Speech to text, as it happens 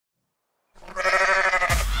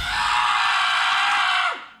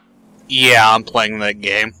Yeah, I'm playing that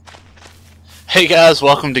game. Hey guys,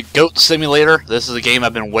 welcome to Goat Simulator. This is a game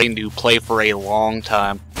I've been waiting to play for a long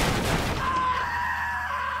time.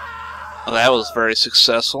 Well, that was very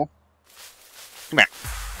successful. Come here.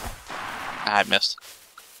 I missed.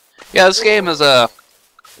 Yeah, this game is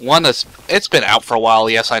one it's been out for a while.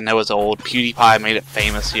 Yes, I know it's old. PewDiePie made it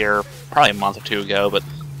famous here probably a month or two ago, but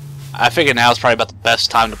I figured now is probably about the best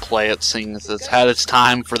time to play it, seeing as it's had its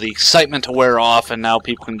time for the excitement to wear off, and now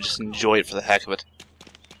people can just enjoy it for the heck of it.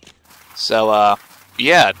 So,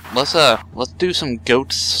 yeah, let's do some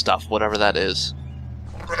goat stuff, whatever that is.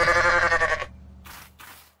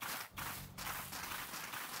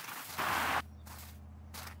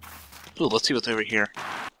 Ooh, let's see what's over here.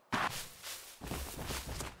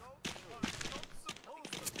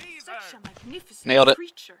 Nailed it.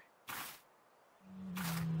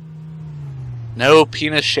 No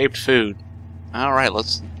penis-shaped food. Alright,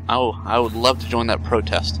 let's... Oh, I would love to join that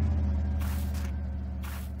protest.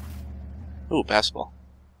 Ooh, basketball.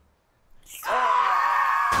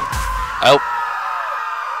 Oh.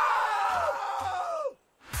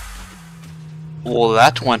 Well,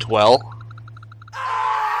 that went well.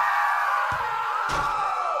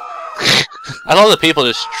 I love the people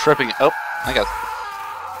just tripping... Oh, I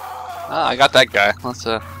got that guy. Let's,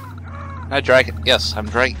 Can I drag it? Yes, I'm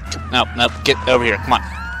dragging. No, get over here. Come on.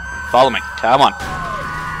 Follow me. Come on.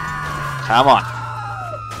 Come on.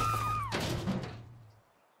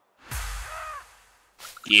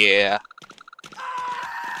 Yeah.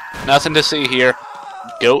 Nothing to see here.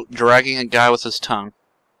 Goat dragging a guy with his tongue.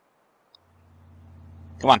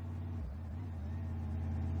 Come on.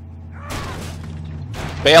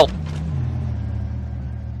 Bail.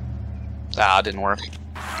 Ah, it didn't work.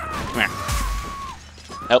 Come here.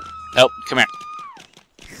 Nope. Nope, come here.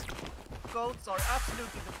 Goats are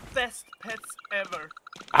absolutely the best pets ever.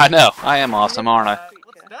 I know, I am awesome, aren't I?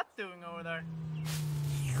 What's that doing over there?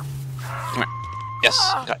 Come here. Yes.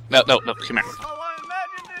 No, come here. Oh, I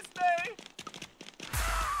imagine this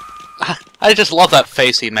day. I just love that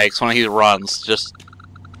face he makes when he runs. Just.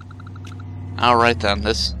 Alright then,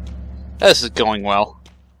 this is going well.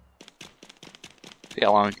 See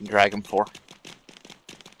how long we can drag him for.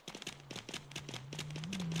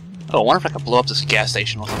 Oh, I wonder if I can blow up this gas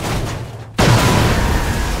station with him.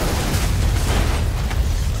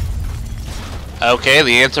 Okay,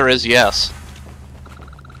 the answer is yes.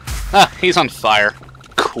 Ah, he's on fire.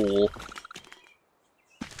 Cool.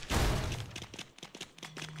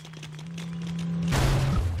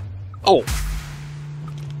 Oh.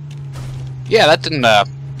 Yeah, that didn't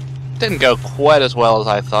go quite as well as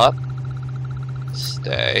I thought.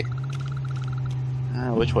 Stay.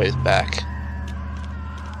 Which way is back?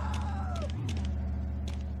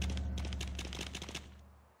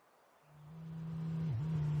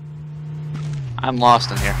 I'm lost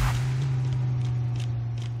in here.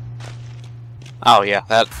 Oh yeah,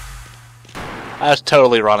 that's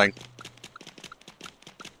totally running.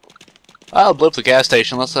 I'll blow up the gas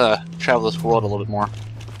station. Let's travel this world a little bit more.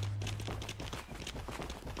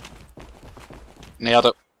 Nailed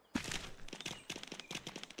it.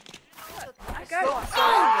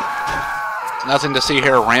 Nothing to see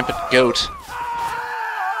here, a rampant goat.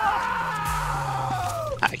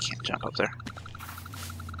 I can't jump up there.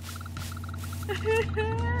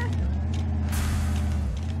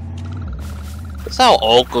 That's how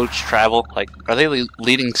all goats travel. Like, are they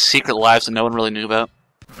leading secret lives that no one really knew about?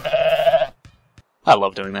 I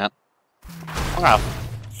love doing that. Oh,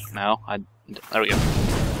 no, there we go.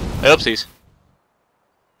 Oopsies.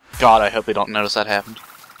 God, I hope they don't notice that happened.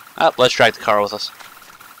 Let's drag the car with us.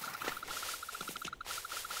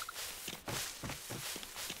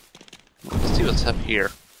 Let's see what's up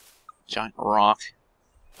here. Giant rock.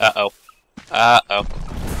 Uh-oh. Uh-oh.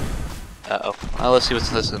 Uh-oh. Well, let's see what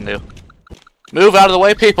this can do. Move out of the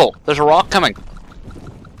way, people! There's a rock coming.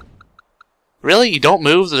 Really? You don't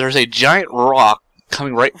move? There's a giant rock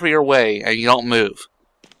coming right for your way, and you don't move.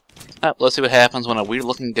 Let's see what happens when a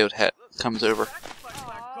weird-looking goat head comes over.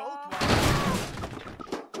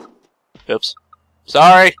 Oops.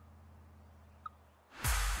 Sorry!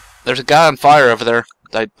 There's a guy on fire over there.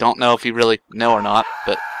 I don't know if you really know or not,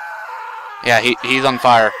 but... Yeah, he's on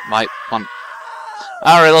fire. Might want...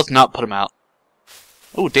 Alright, let's not put him out.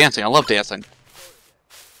 Ooh, dancing. I love dancing.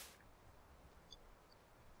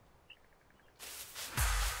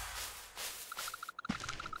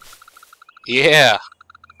 Yeah!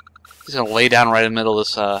 He's gonna lay down right in the middle of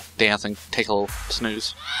this dancing, take a little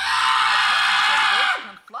snooze.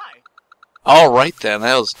 Alright then,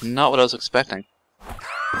 that was not what I was expecting.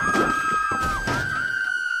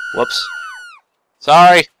 Whoops.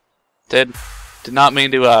 Sorry! Did not mean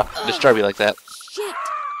to disturb you like that. Shit.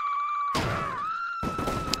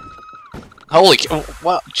 Holy cow!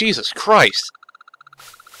 Wow, Jesus Christ!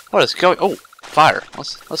 What is going? Oh, fire!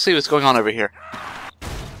 Let's see what's going on over here.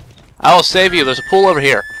 I will save you. There's a pool over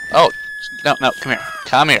here. Oh, no, come here,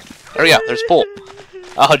 come here. There we go. There's a pool.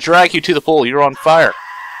 I'll drag you to the pool. You're on fire.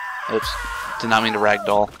 Oops, did not mean to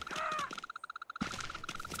ragdoll.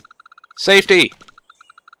 Safety.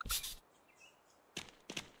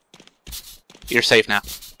 You're safe now.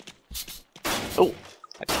 Oh,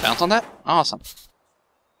 I can bounce on that? Awesome.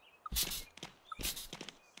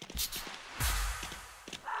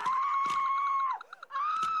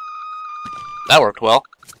 That worked well.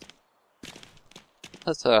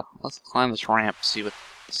 Let's climb this ramp, see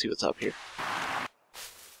what's up here.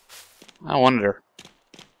 I wonder.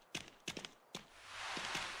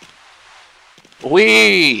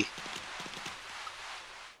 Whee!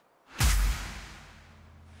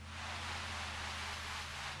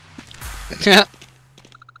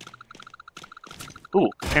 Ooh,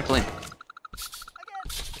 trampoline.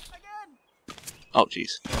 Again. Oh,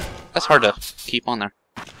 jeez. That's hard to keep on there.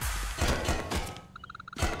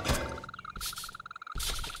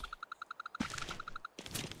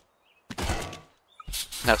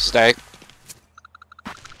 No, stay.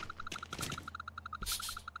 Not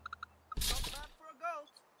bad for a goat.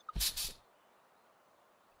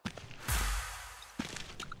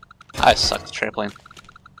 I suck at the trampoline.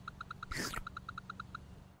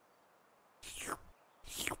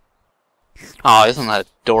 Aw, isn't that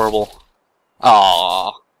adorable?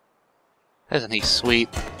 Aw. Isn't he sweet?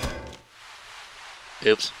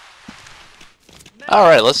 Oops.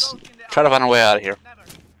 Alright, let's try to find our way out of here.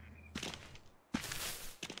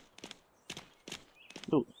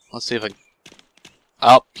 Ooh, let's see if I can...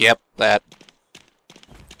 Oh, yep, that.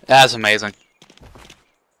 That's amazing.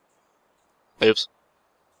 Oops.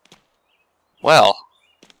 Well.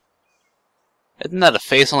 Isn't that a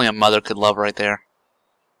face only a mother could love right there?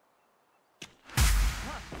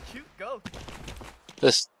 Cute goat.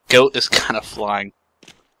 This goat is kind of flying.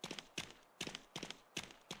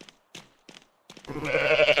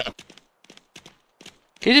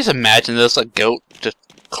 Can you just imagine this, a goat just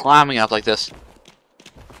climbing up like this?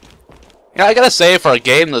 You know, I gotta say, for a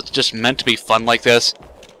game that's just meant to be fun like this,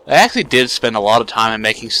 they actually did spend a lot of time in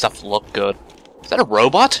making stuff look good. Is that a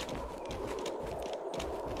robot?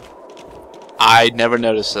 I never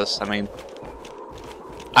noticed this. I mean,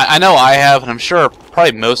 I know I have, and I'm sure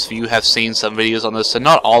probably most of you have seen some videos on this, so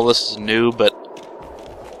not all this is new, but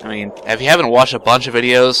I mean, if you haven't watched a bunch of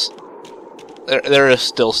videos, there is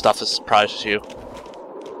still stuff that surprises you.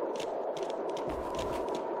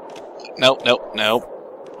 Nope.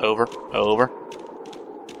 Over.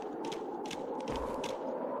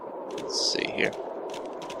 Let's see here.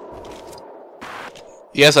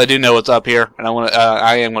 Yes, I do know what's up here, and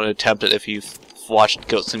I am going to attempt it if you've watched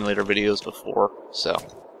Goat Simulator videos before. So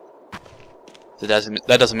that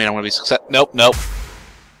doesn't mean I'm going to be successful. Nope.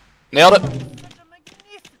 Nailed it.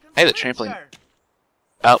 Hey, the trampoline.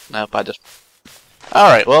 Oh, nope, I just...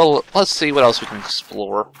 Alright, well, let's see what else we can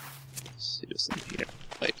explore. Let's see what's in here.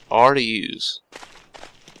 Wait, R to use.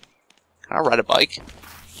 Can I ride a bike?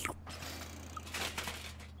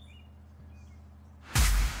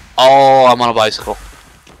 Oh, I'm on a bicycle.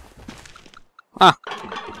 Huh.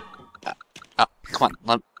 Come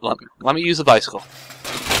on, let me use the bicycle.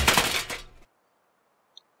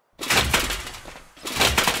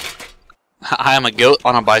 I am a goat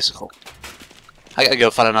on a bicycle. I gotta go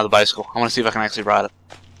find another bicycle. I want to see if I can actually ride it.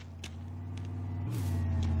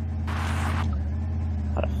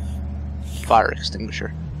 What a fire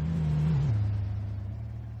extinguisher.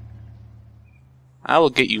 I will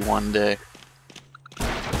get you one day.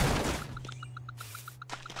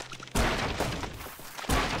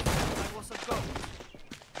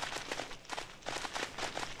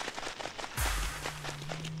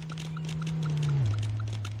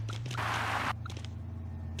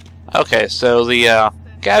 Okay, so the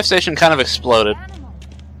gas station kind of exploded.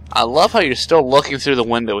 I love how you're still looking through the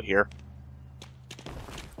window here.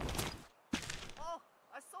 Oh,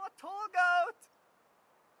 I saw a tall goat.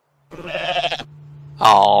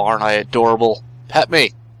 Oh, aren't I adorable? Pet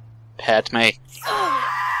me. Pet me.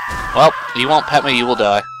 Well, you won't pet me, you will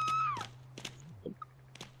die.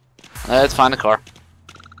 Let's find the car.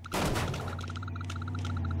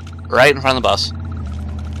 Right in front of the bus.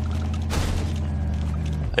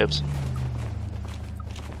 Oops.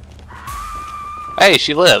 Hey,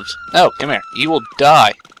 she lived. No, come here. You will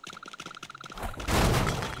die.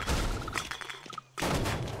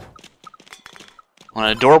 When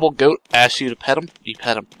an adorable goat asks you to pet him, you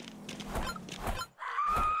pet him.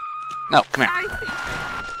 No, come here.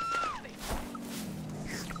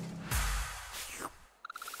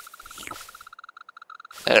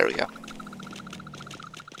 There we go.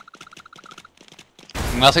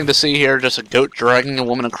 Nothing to see here, just a goat dragging a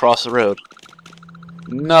woman across the road.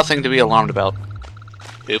 Nothing to be alarmed about.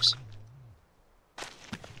 Oops.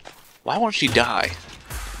 Why won't she die?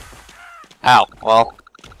 Ow, well,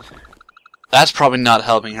 that's probably not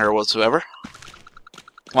helping her whatsoever.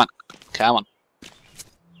 Come on, come on.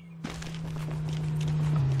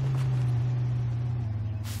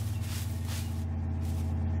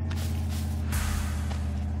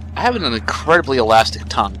 I have an incredibly elastic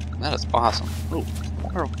tongue. That is awesome. Ooh, I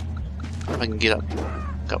wonder if I can get up here.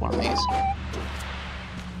 Got one of these.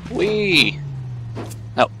 Whee!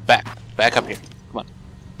 No, back up here. Come on.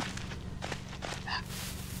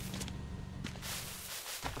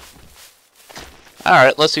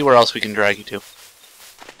 Alright, let's see where else we can drag you to.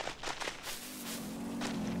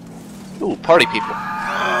 Ooh, party people.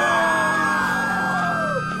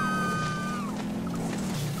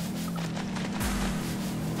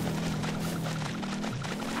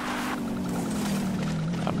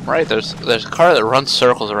 Right, there's a car that runs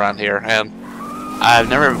circles around here, and I've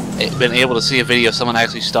never been able to see a video of someone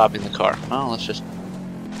actually stopping the car. Well, let's just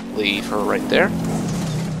leave her right there.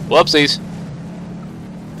 Whoopsies.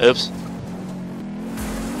 Oops.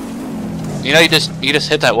 You know, you just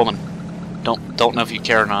hit that woman. Don't know if you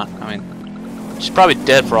care or not. I mean, she's probably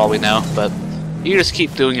dead for all we know, but you just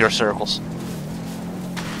keep doing your circles.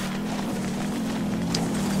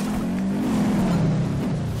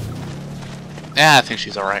 Yeah, I think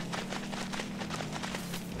she's alright.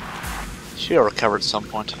 She'll recover at some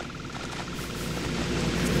point.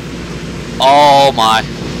 Oh my.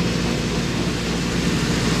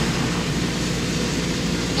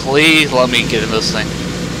 Please let me get in this thing.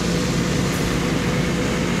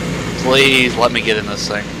 Please let me get in this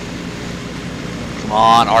thing. Come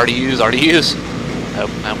on, RDUs, RDUs. Nope,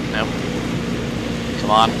 nope, nope. Come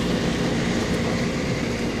on.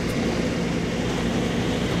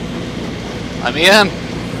 Let me in.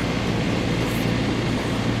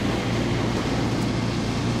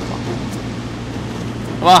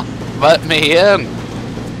 Come on, let me in.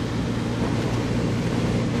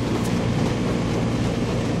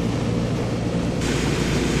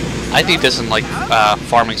 I think this is like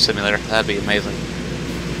farming simulator. That'd be amazing.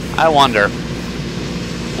 I wonder,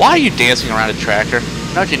 why are you dancing around a tractor?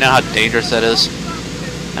 Don't you know how dangerous that is?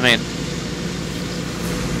 I mean,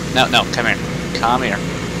 no, come here, come here.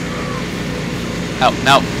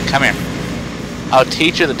 No, come here. I'll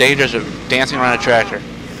teach you the dangers of dancing around a tractor.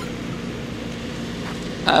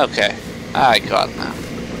 Okay, I got it now.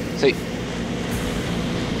 See,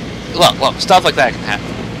 look, stuff like that can happen.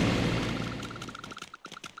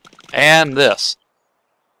 And this.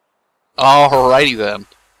 Alrighty then.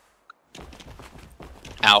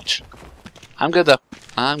 Ouch. I'm good though.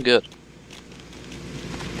 I'm good.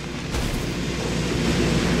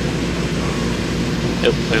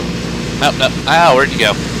 Nope. No. Ah, where'd you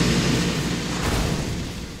go?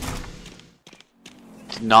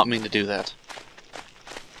 Did not mean to do that.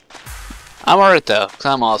 I'm alright though, because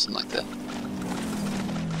I'm awesome like that.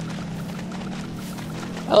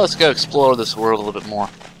 Well, let's go explore this world a little bit more.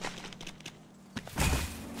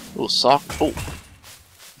 Ooh, soft. Oh.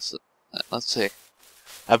 Let's see.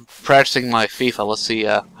 I'm practicing my FIFA. Let's see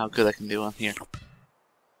how good I can do on here.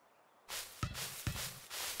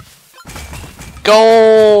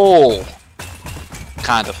 Goal!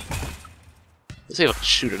 Kind of. Let's see if I can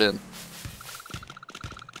shoot it in.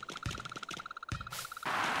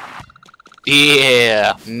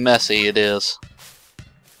 Yeah, messy it is.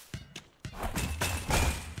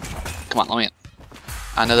 Come on, let me in.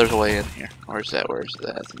 I know there's a way in here. Where's that? Where's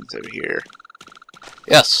that? I think it's over here.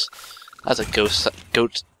 Yes! That's a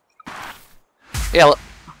goat. Yeah,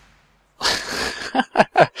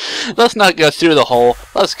 let's not go through the hole.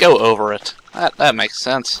 Let's go over it. That makes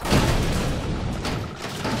sense.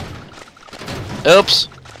 Oops.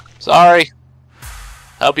 Sorry.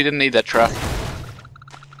 Hope you didn't need that truck.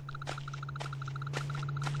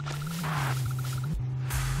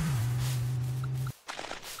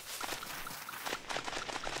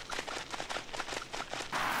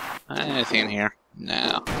 Anything in here?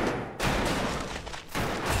 No.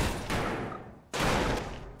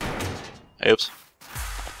 Oops.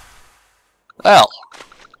 Well.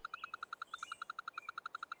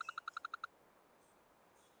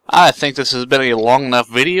 I think this has been a long enough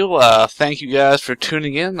video. Thank you guys for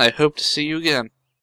tuning in. I hope to see you again.